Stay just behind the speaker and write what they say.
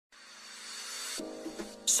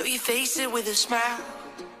So you face it with a smile.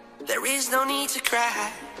 There is no need to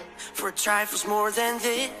cry, for a trifle's more than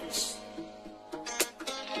this.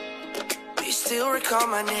 Do you still recall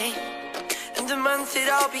my name and the month it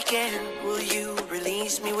all began? Will you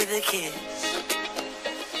release me with a kiss?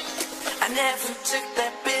 I never took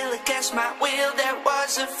that bill against my will. There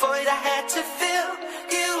was a void I had to fill.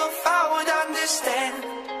 You, if I would understand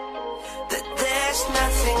that there's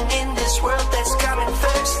nothing in this world that's coming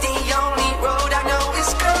first. The only road I know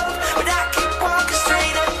is gold, but I keep walking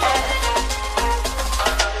straight ahead.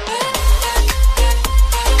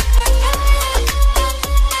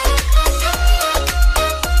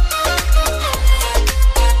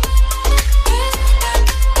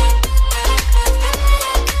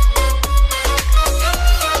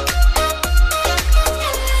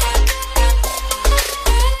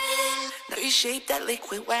 Now you shape that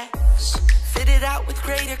liquid wax, fit it out with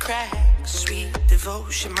greater cracks. Sweet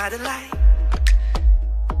devotion, my delight.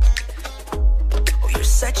 Oh, you're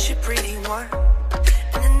such a pretty one,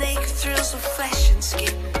 and the naked thrills of flesh and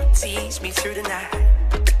skin tease me through the night.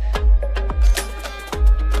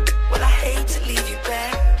 Well, I hate to leave you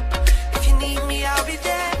back. If you need me, I'll be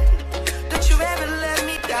there. Don't you ever let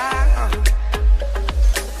me down.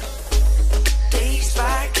 Days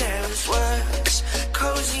by careless words,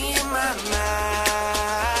 cozy in my mind.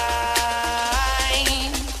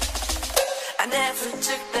 I never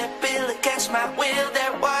took that bill against my will.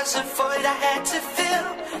 There was a void I had to fill.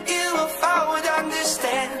 You, if I would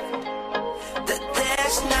understand that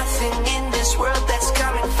there's nothing in this world that's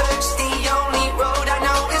coming first. The only road I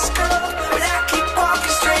know is gold, but I keep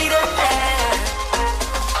walking straight ahead.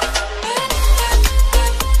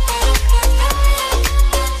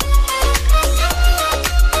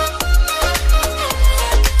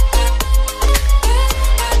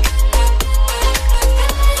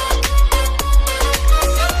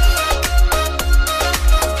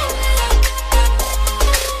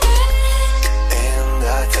 And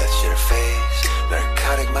I touch your face,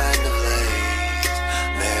 narcotic mind of lace,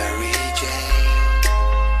 Mary Jane.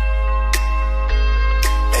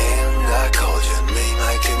 And I called your name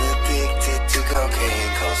like an addicted to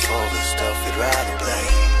cocaine, cause all the stuff you'd rather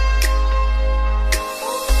blame.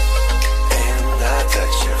 And I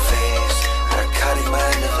touch your face, narcotic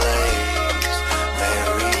mind of lace,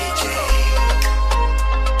 Mary Jane.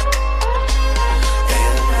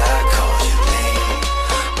 And I called your name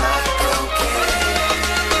like cocaine.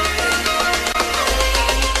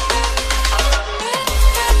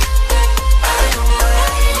 I don't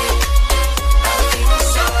mind it, I think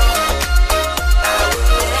so. I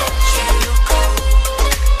will let you go.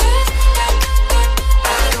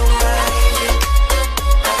 I don't mind it,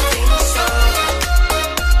 I think so.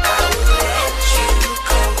 I will let you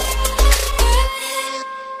go.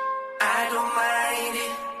 I don't mind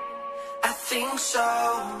it, I think so.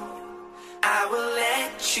 I will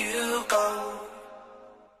let you go.